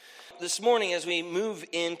this morning, as we move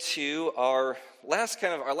into our last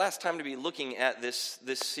time to be looking at this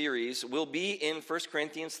series, we'll be in 1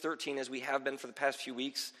 Corinthians 13, as we have been for the past few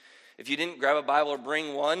weeks. If you didn't grab a Bible or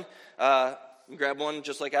bring one, grab one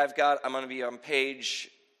just like I've got. I'm going to be on page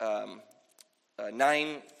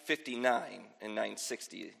 959 and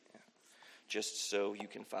 960, just so you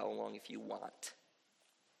can follow along if you want.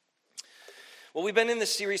 Well, we've been in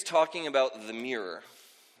this series talking about the mirror.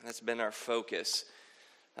 That's been our focus.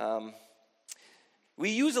 We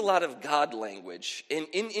use a lot of God language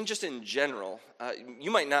in just in general. You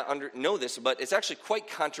might not know this, but it's actually quite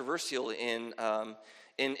controversial in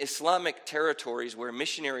Islamic territories where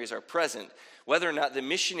missionaries are present, whether or not the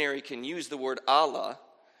missionary can use the word Allah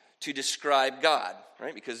to describe God,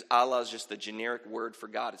 right? Because Allah is just the generic word for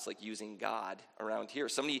God. It's like using God around here.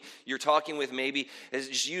 Somebody you're talking with maybe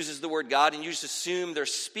just uses the word God, and you just assume they're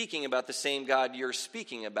speaking about the same God you're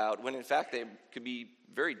speaking about, when in fact they could be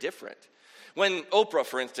very different. When Oprah,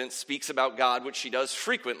 for instance, speaks about God, which she does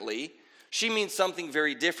frequently, she means something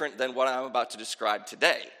very different than what I'm about to describe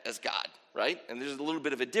today as God, right? And there's a little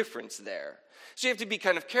bit of a difference there. So you have to be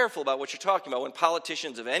kind of careful about what you're talking about when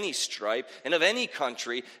politicians of any stripe and of any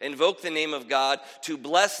country invoke the name of God to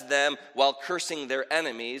bless them while cursing their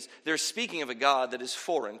enemies. They're speaking of a God that is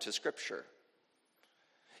foreign to Scripture.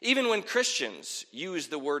 Even when Christians use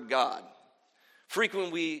the word God,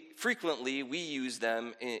 frequently we use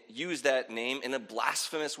that name in a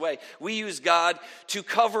blasphemous way. We use God to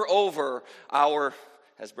cover over our,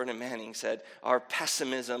 as Brennan Manning said, our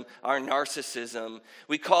pessimism, our narcissism.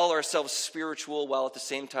 We call ourselves spiritual while at the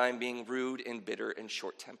same time being rude and bitter and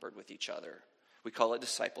short-tempered with each other. We call it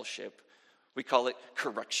discipleship. We call it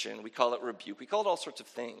correction. We call it rebuke. We call it all sorts of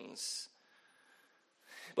things.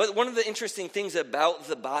 But one of the interesting things about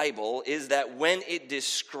the Bible is that when it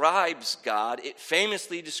describes God, it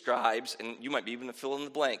famously describes, and you might be even to fill in the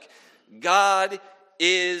blank, God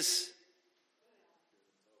is...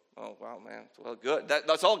 Oh, wow, man. Well, good.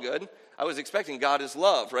 That's all good. I was expecting God is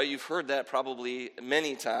love, right? You've heard that probably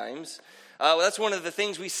many times. That's one of the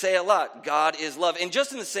things we say a lot. God is love. And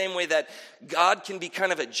just in the same way that God can be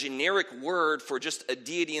kind of a generic word for just a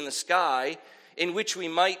deity in the sky, in which we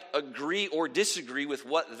might agree or disagree with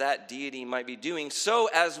what that deity might be doing, so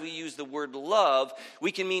as we use the word love, we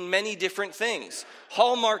can mean many different things.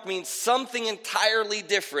 Hallmark means something entirely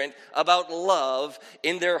different about love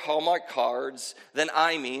in their Hallmark cards than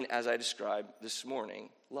I mean, as I described this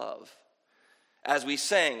morning, love. As we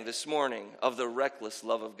sang this morning of the reckless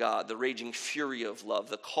love of God, the raging fury of love,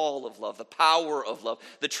 the call of love, the power of love,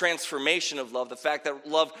 the transformation of love, the fact that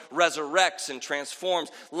love resurrects and transforms.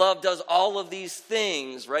 Love does all of these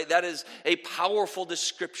things, right? That is a powerful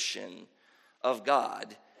description of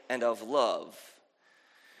God and of love.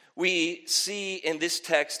 We see in this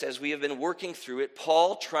text, as we have been working through it,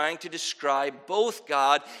 Paul trying to describe both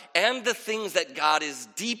God and the things that God is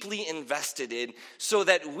deeply invested in, so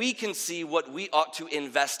that we can see what we ought to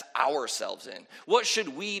invest ourselves in. What should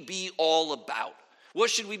we be all about? What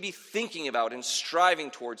should we be thinking about and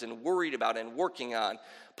striving towards and worried about and working on?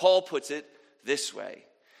 Paul puts it this way.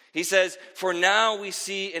 He says, "For now we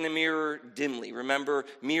see in a mirror dimly." Remember,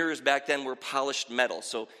 mirrors back then were polished metal,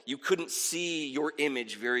 so you couldn't see your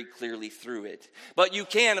image very clearly through it. But you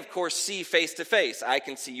can, of course, see face to face. I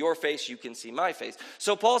can see your face, you can see my face.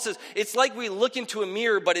 So Paul says, it's like we look into a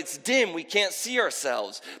mirror, but it's dim. We can't see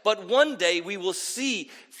ourselves. But one day we will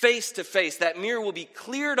see face to face. That mirror will be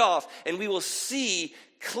cleared off, and we will see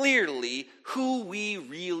clearly who we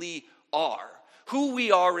really are. Who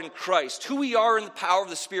we are in Christ, who we are in the power of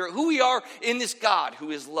the Spirit, who we are in this God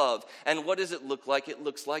who is love. And what does it look like? It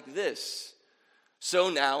looks like this. So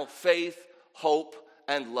now faith, hope,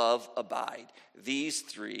 and love abide. These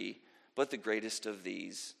three, but the greatest of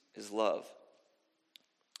these is love.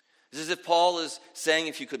 It's as if Paul is saying,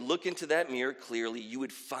 if you could look into that mirror clearly, you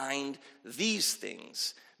would find these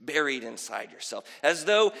things buried inside yourself. As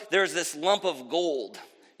though there's this lump of gold.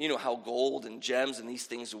 You know how gold and gems and these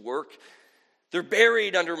things work. They're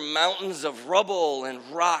buried under mountains of rubble and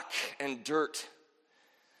rock and dirt.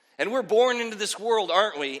 And we're born into this world,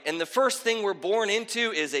 aren't we? And the first thing we're born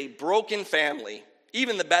into is a broken family.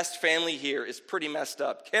 Even the best family here is pretty messed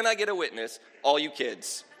up. Can I get a witness? All you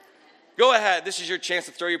kids. Go ahead. This is your chance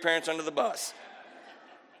to throw your parents under the bus.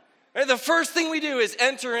 Right? The first thing we do is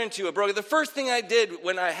enter into a broken. The first thing I did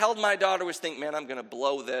when I held my daughter was think, man, I'm going to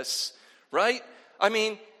blow this. Right? I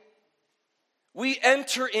mean, we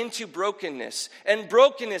enter into brokenness, and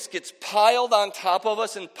brokenness gets piled on top of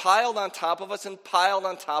us and piled on top of us and piled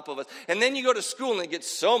on top of us. And then you go to school and it gets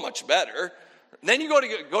so much better. Then you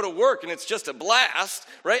go to work and it's just a blast,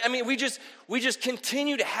 right? I mean, we just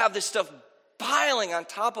continue to have this stuff piling on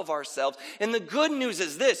top of ourselves. And the good news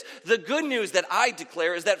is this. The good news that I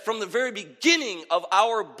declare is that from the very beginning of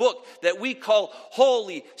our book that we call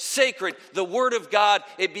holy, sacred, the Word of God,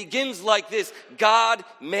 it begins like this. God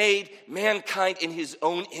made mankind in his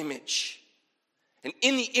own image. And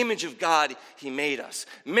in the image of God, he made us.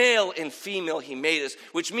 Male and female, he made us.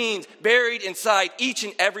 Which means buried inside each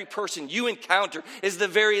and every person you encounter is the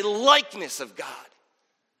very likeness of God.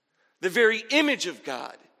 The very image of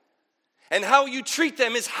God. And how you treat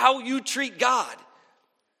them is how you treat God.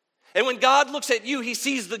 And when God looks at you, he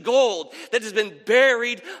sees the gold that has been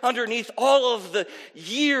buried underneath all of the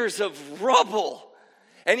years of rubble.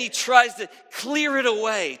 And he tries to clear it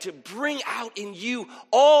away, to bring out in you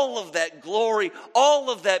all of that glory,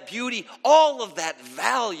 all of that beauty, all of that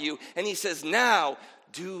value. And he says, now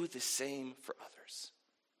do the same for others.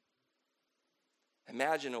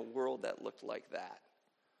 Imagine a world that looked like that.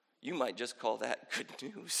 You might just call that good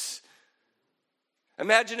news.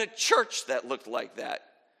 Imagine a church that looked like that.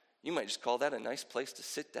 You might just call that a nice place to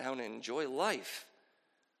sit down and enjoy life.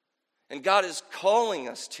 And God is calling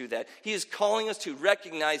us to that. He is calling us to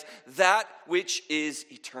recognize that which is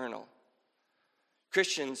eternal.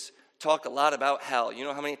 Christians talk a lot about hell. You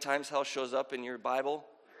know how many times hell shows up in your Bible?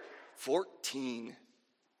 14.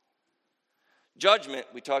 Judgment,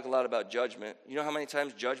 we talk a lot about judgment. You know how many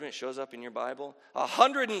times judgment shows up in your Bible?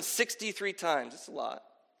 163 times. That's a lot.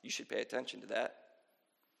 You should pay attention to that.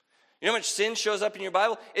 You know how much sin shows up in your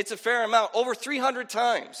Bible? It's a fair amount, over 300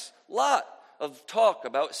 times. A lot of talk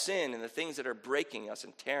about sin and the things that are breaking us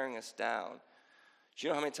and tearing us down. Do you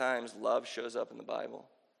know how many times love shows up in the Bible?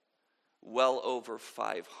 Well over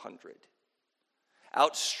 500.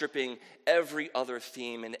 Outstripping every other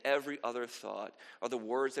theme and every other thought are the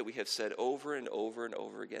words that we have said over and over and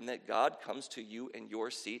over again, that God comes to you in your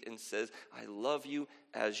seat and says, I love you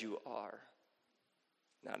as you are,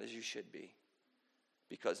 not as you should be,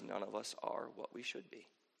 because none of us are what we should be.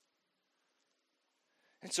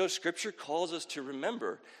 And so Scripture calls us to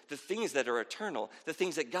remember the things that are eternal, the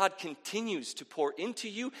things that God continues to pour into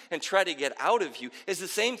you and try to get out of you is the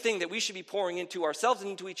same thing that we should be pouring into ourselves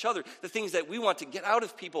and into each other. The things that we want to get out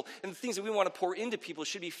of people and the things that we want to pour into people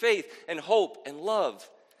should be faith and hope and love.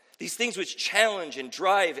 These things which challenge and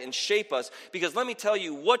drive and shape us. Because let me tell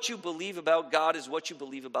you, what you believe about God is what you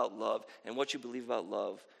believe about love. And what you believe about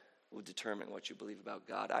love will determine what you believe about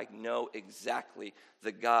God. I know exactly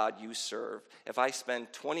the God you serve. If I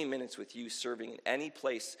spend 20 minutes with you serving in any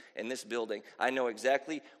place in this building, I know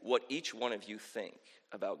exactly what each one of you think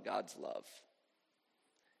about God's love.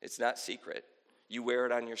 It's not secret. You wear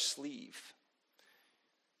it on your sleeve.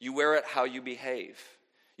 You wear it how you behave.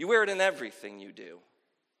 You wear it in everything you do.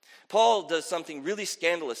 Paul does something really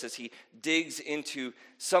scandalous as he digs into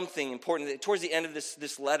something important. Towards the end of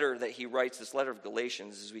this letter that he writes, this letter of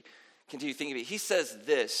Galatians, as we continue thinking of it, he says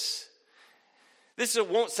this. This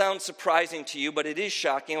won't sound surprising to you, but it is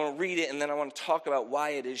shocking. I want to read it, and then I want to talk about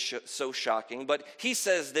why it is so shocking. But he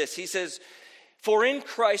says this. He says, for in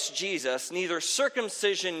Christ Jesus, neither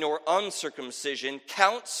circumcision nor uncircumcision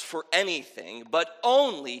counts for anything, but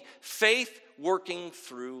only faith working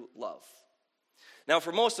through love. Now,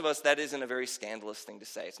 for most of us, that isn't a very scandalous thing to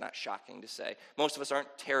say. It's not shocking to say. Most of us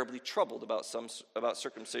aren't terribly troubled about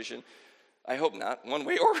circumcision. I hope not, one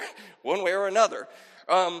way or another.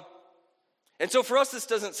 And so for us,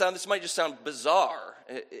 this might just sound bizarre,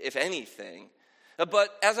 if anything.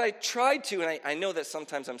 But as I tried to, and I know that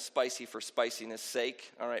sometimes I'm spicy for spiciness'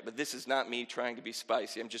 sake, all right, but this is not me trying to be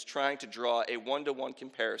spicy. I'm just trying to draw a one-to-one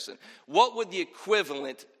comparison. What would the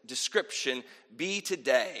equivalent description be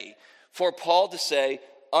today for Paul to say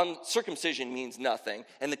uncircumcision means nothing?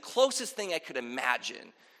 And the closest thing I could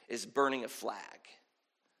imagine is burning a flag.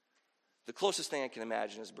 The closest thing I can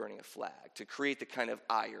imagine is burning a flag to create the kind of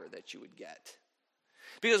ire that you would get.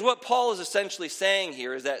 Because what Paul is essentially saying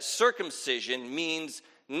here is that circumcision means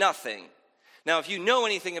nothing. Now, if you know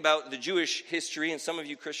anything about the Jewish history, and some of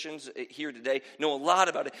you Christians here today know a lot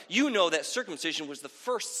about it, you know that circumcision was the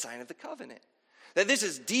first sign of the covenant. That this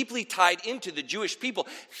is deeply tied into the Jewish people,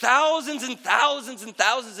 thousands and thousands and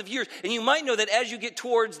thousands of years. And you might know that as you get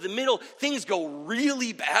towards the middle, things go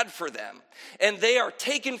really bad for them. And they are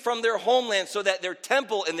taken from their homeland so that their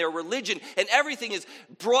temple and their religion and everything is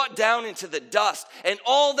brought down into the dust. And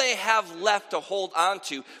all they have left to hold on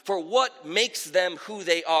to for what makes them who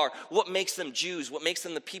they are, what makes them Jews, what makes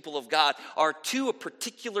them the people of God, are two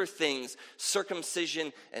particular things: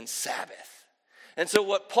 circumcision and Sabbath. And so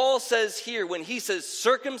what Paul says here when he says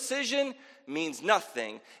circumcision means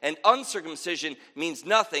nothing and uncircumcision means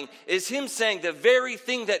nothing is him saying the very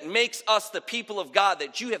thing that makes us the people of God,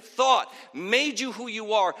 that you have thought made you who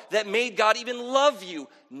you are, that made God even love you,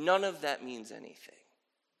 none of that means anything.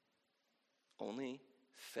 Only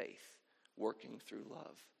faith working through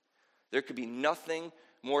love. There could be nothing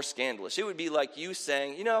more scandalous. It would be like you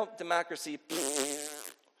saying, democracy,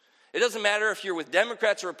 it doesn't matter if you're with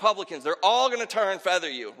Democrats or Republicans, they're all going to tar and feather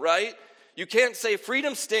you, right? You can't say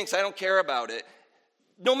freedom stinks, I don't care about it.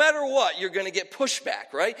 No matter what, you're going to get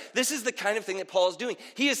pushback, right? This is the kind of thing that Paul is doing.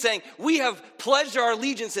 He is saying, we have pledged our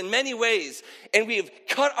allegiance in many ways, and we have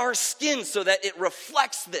cut our skin so that it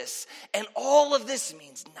reflects this. And all of this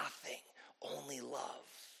means nothing, only love.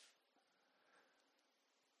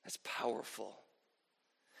 That's powerful.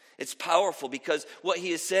 It's powerful because what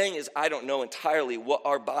he is saying is, I don't know entirely what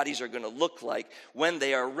our bodies are going to look like when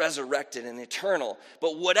they are resurrected and eternal.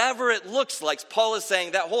 But whatever it looks like, Paul is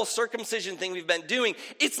saying that whole circumcision thing we've been doing,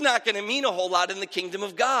 it's not going to mean a whole lot in the kingdom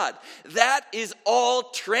of God. That is all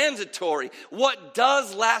transitory. What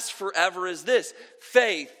does last forever is this: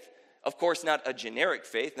 faith. Of course, not a generic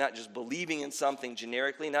faith, not just believing in something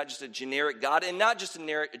generically, not just a generic God, and not just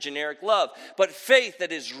a generic love, but faith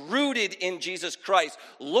that is rooted in Jesus Christ,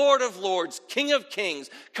 Lord of lords, King of kings,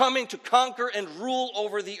 coming to conquer and rule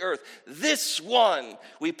over the earth. This one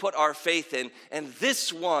we put our faith in, and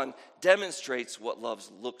this one demonstrates what love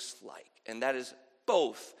looks like. And that is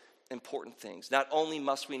both important things. Not only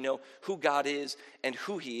must we know who God is and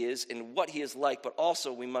who he is and what he is like, but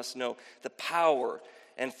also we must know the power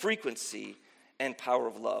and frequency and power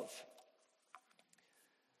of love.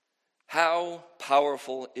 How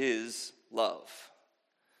powerful is love?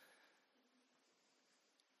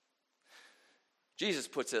 Jesus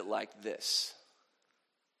puts it like this: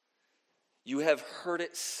 you have heard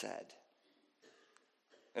it said.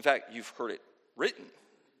 In fact, you've heard it written.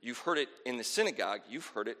 You've heard it in the synagogue. You've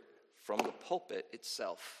heard it from the pulpit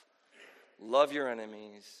itself. Love your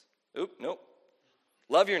enemies.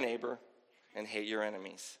 Love your neighbor and hate your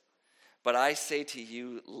enemies. But I say to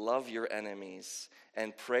you, love your enemies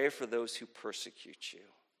and pray for those who persecute you,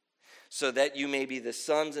 so that you may be the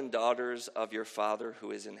sons and daughters of your Father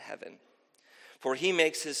who is in heaven. For he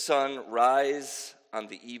makes his sun rise on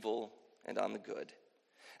the evil and on the good,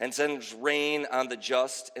 and sends rain on the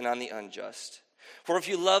just and on the unjust. For if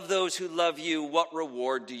you love those who love you, what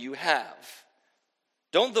reward do you have?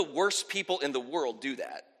 Don't the worst people in the world do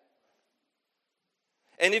that?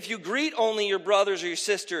 And if you greet only your brothers or your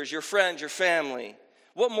sisters, your friends, your family,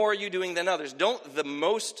 what more are you doing than others? Don't the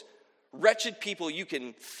most wretched people you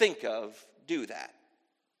can think of do that?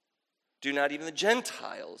 Do not even the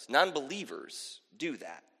Gentiles, non-believers, do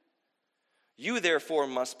that? You therefore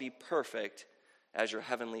must be perfect as your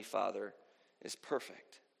heavenly Father is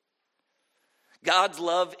perfect. God's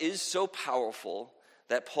love is so powerful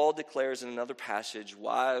that Paul declares in another passage,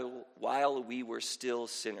 while we were still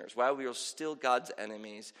sinners, while we were still God's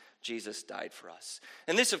enemies, Jesus died for us.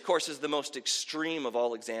 And this, of course, is the most extreme of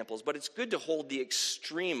all examples, but it's good to hold the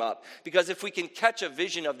extreme up, because if we can catch a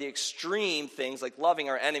vision of the extreme things like loving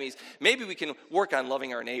our enemies, maybe we can work on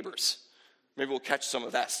loving our neighbors. Maybe we'll catch some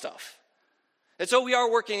of that stuff. And so we are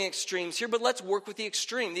working in extremes here, but let's work with the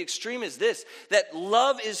extreme. The extreme is this: that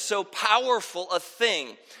love is so powerful a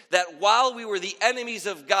thing that while we were the enemies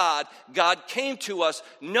of God, God came to us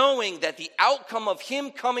knowing that the outcome of him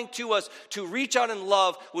coming to us to reach out in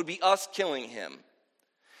love would be us killing him.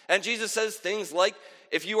 And Jesus says things like,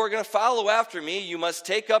 if you are going to follow after me, you must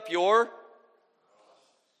take up your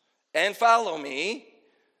and follow me.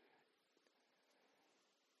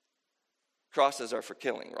 Crosses are for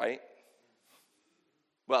killing, right?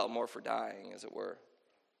 Well, more for dying, as it were.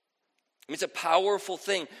 It's a powerful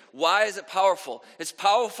thing. Why is it powerful? It's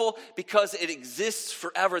powerful because it exists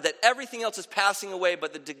forever, that everything else is passing away,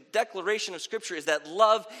 but the declaration of Scripture is that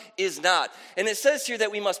love is not. And it says here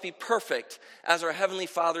that we must be perfect as our Heavenly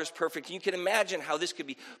Father is perfect. You can imagine how this could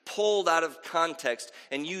be pulled out of context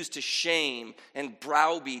and used to shame and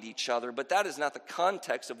browbeat each other, but that is not the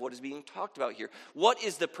context of what is being talked about here. What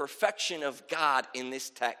is the perfection of God in this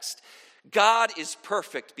text? God is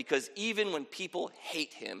perfect because even when people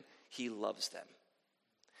hate him, he loves them.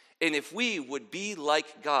 And if we would be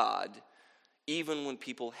like God, even when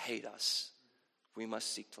people hate us, we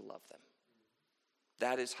must seek to love them.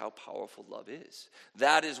 That is how powerful love is.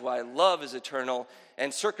 That is why love is eternal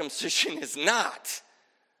and circumcision is not.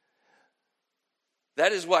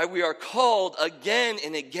 That is why we are called again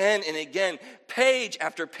and again and again, page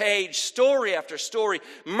after page, story after story,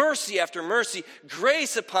 mercy after mercy,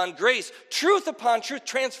 grace upon grace, truth upon truth,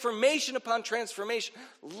 transformation upon transformation.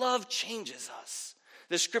 Love changes us.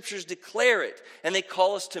 The scriptures declare it, and they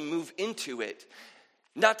call us to move into it.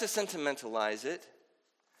 Not to sentimentalize it,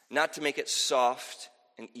 not to make it soft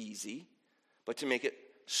and easy, but to make it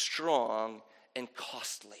strong and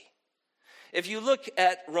costly. If you look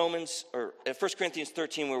at at 1 Corinthians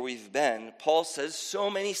 13 where we've been, Paul says so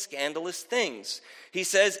many scandalous things. He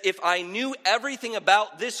says, if I knew everything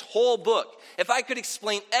about this whole book, if I could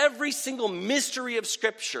explain every single mystery of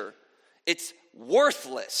Scripture, it's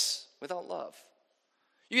worthless without love.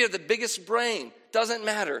 You have the biggest brain, doesn't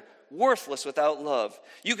matter, worthless without love.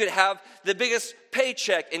 You could have the biggest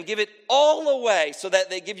paycheck and give it all away so that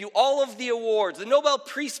they give you all of the awards. The Nobel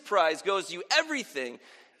Peace Prize goes to you, everything.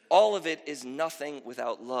 All of it is nothing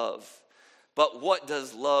without love. But what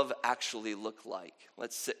does love actually look like?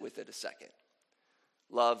 Let's sit with it a second.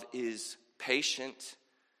 Love is patient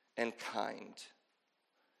and kind.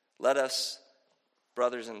 Let us,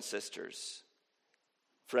 brothers and sisters,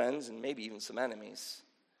 friends, and maybe even some enemies,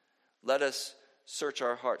 let us search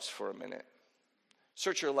our hearts for a minute.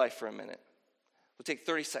 Search your life for a minute. We'll take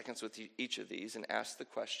 30 seconds with each of these and ask the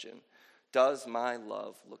question, does my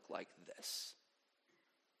love look like this?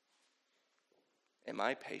 Am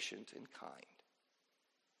I patient and kind?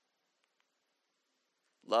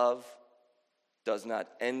 Love does not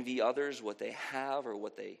envy others what they have or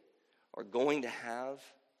what they are going to have,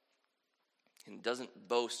 and doesn't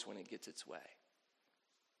boast when it gets its way.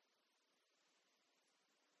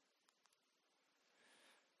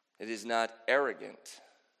 It is not arrogant,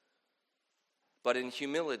 but in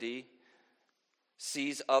humility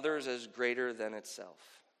sees others as greater than itself.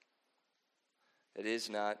 It is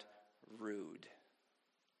not rude.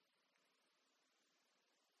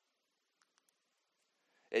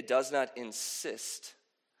 It does not insist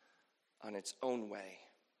on its own way.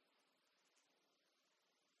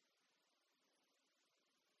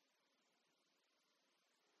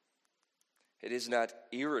 It is not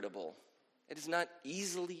irritable. It is not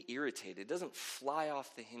easily irritated. It doesn't fly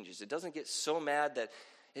off the hinges. It doesn't get so mad that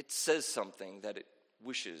it says something that it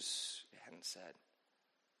wishes it hadn't said.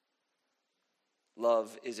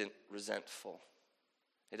 Love isn't resentful.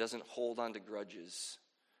 It doesn't hold on to grudges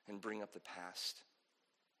and bring up the past.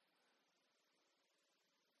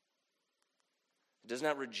 It does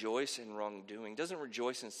not rejoice in wrongdoing. It doesn't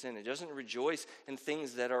rejoice in sin. It doesn't rejoice in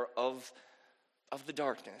things that are of the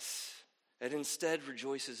darkness. It instead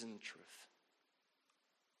rejoices in the truth.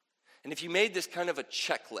 And if you made this kind of a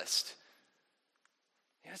checklist,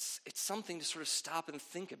 it's something to sort of stop and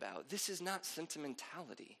think about. This is not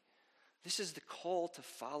sentimentality. This is the call to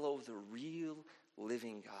follow the real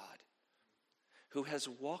living God who has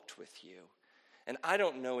walked with you. And I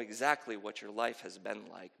don't know exactly what your life has been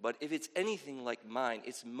like, but if it's anything like mine,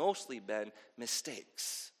 it's mostly been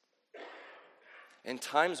mistakes. And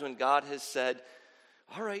times when God has said,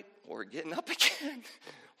 all right, we're getting up again.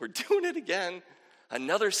 We're doing it again.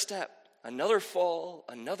 Another step, another fall,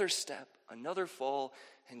 another step, another fall,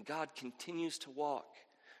 and God continues to walk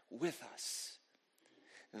with us.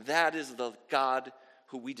 That is the God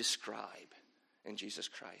who we describe in Jesus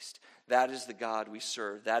Christ. That is the God we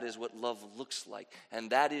serve. That is what love looks like.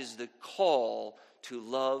 And that is the call to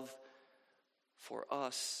love for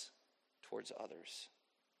us towards others.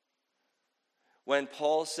 When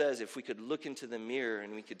Paul says if we could look into the mirror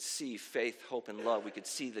and we could see faith, hope, and love, we could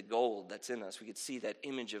see the gold that's in us, we could see that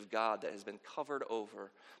image of God that has been covered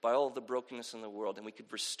over by all of the brokenness in the world, and we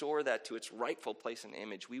could restore that to its rightful place and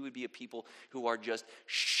image, we would be a people who are just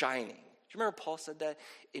shining. Do you remember Paul said that?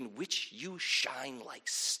 In which you shine like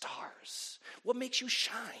stars. What makes you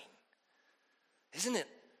shine? Isn't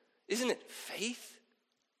it faith?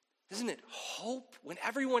 Isn't it hope? When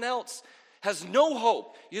everyone else has no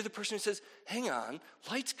hope, you're the person who says, hang on,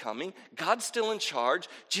 light's coming, God's still in charge,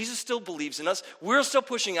 Jesus still believes in us, we're still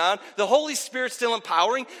pushing on, the Holy Spirit's still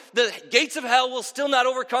empowering, the gates of hell will still not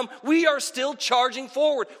overcome, we are still charging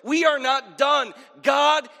forward, we are not done,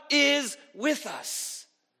 God is with us.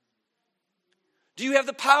 Do you have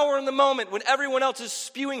the power in the moment when everyone else is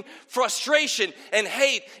spewing frustration and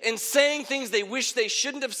hate and saying things they wish they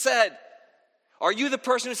shouldn't have said? Are you the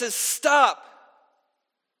person who says, stop?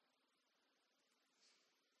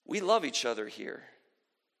 We love each other here.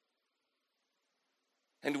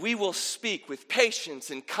 And we will speak with patience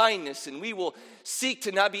and kindness, and we will seek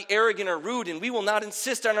to not be arrogant or rude, and we will not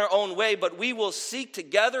insist on our own way, but we will seek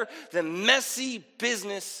together the messy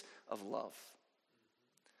business of love.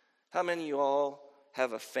 How many of you all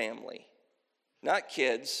have a family? Not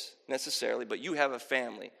kids necessarily, but you have a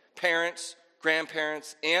family. Parents,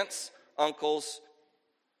 grandparents, aunts, uncles.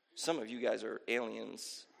 Some of you guys are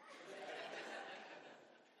aliens.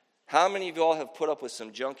 How many of you all have put up with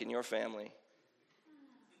some junk in your family?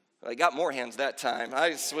 I got more hands that time.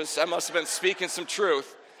 I must have been speaking some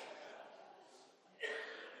truth.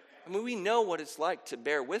 I mean, we know what it's like to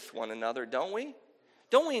bear with one another, don't we?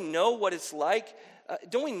 Don't we know what it's like?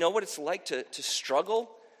 Don't we know what it's like to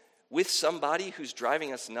struggle with somebody who's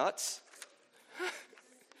driving us nuts?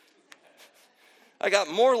 I got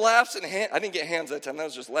more laughs and hands. I didn't get hands that time. That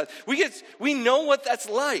was just laughs. We know what that's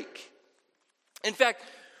like. In fact,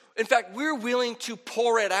 we're willing to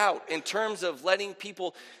pour it out in terms of letting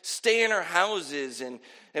people stay in our houses, and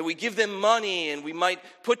we give them money, and we might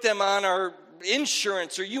put them on our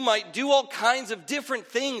insurance, or you might do all kinds of different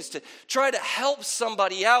things to try to help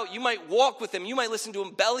somebody out. You might walk with them. You might listen to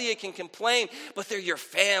them bellyache and complain, but they're your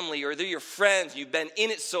family or they're your friends. You've been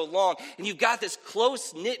in it so long, and you've got this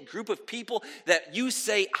close-knit group of people that you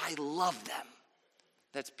say, I love them.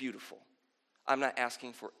 That's beautiful. I'm not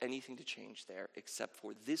asking for anything to change there except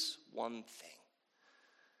for this one thing.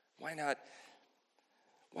 Why not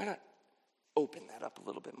open that up a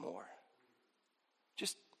little bit more?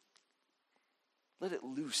 Just let it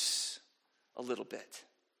loose a little bit.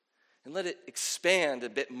 And let it expand a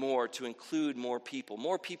bit more to include more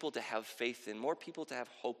people to have faith in, more people to have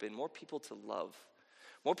hope in, more people to love,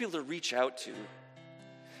 more people to reach out to.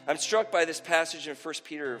 I'm struck by this passage in 1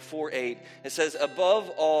 Peter 4:8. It says,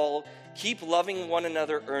 above all, keep loving one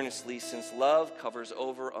another earnestly, since love covers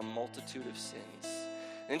over a multitude of sins.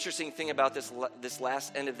 An interesting thing about this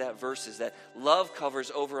last end of that verse is that love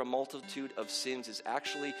covers over a multitude of sins is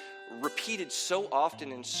actually repeated so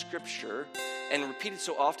often in Scripture and repeated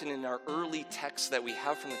so often in our early texts that we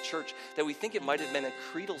have from the church that we think it might have been a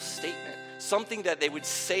creedal statement, something that they would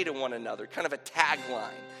say to one another, kind of a tagline.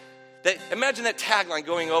 Imagine that tagline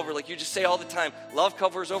going over like you just say all the time, love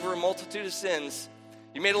covers over a multitude of sins.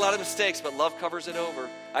 You made a lot of mistakes, but love covers it over.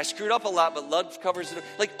 I screwed up a lot, but love covers it over.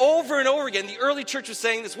 Like over and over again, the early church was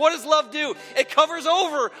saying this. What does love do? It covers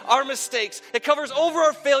over our mistakes. It covers over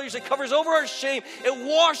our failures. It covers over our shame. It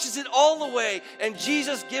washes it all away. And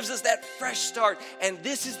Jesus gives us that fresh start. And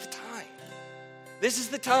this is the time. This is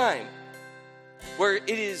the time where it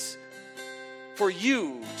is for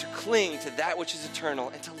you to cling to that which is eternal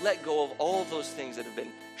and to let go of all of those things that have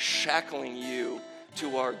been shackling you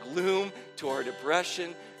to our gloom, to our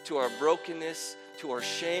depression, to our brokenness, to our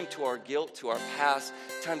shame, to our guilt, to our past.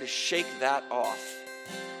 Time to shake that off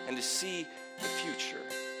and to see the future.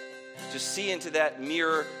 To see into that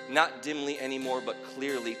mirror, not dimly anymore, but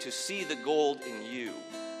clearly. To see the gold in you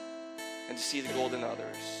and to see the gold in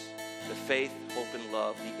others. The faith, hope, and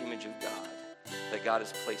love, the image of God that God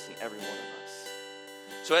has placed in every one of us.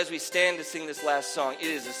 So as we stand to sing this last song, it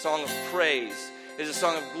is a song of praise. It is a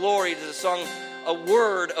song of glory. It is a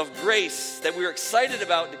word of grace that we are excited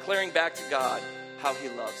about declaring back to God how he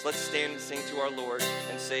loves. Let's stand and sing to our Lord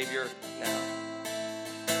and Savior now.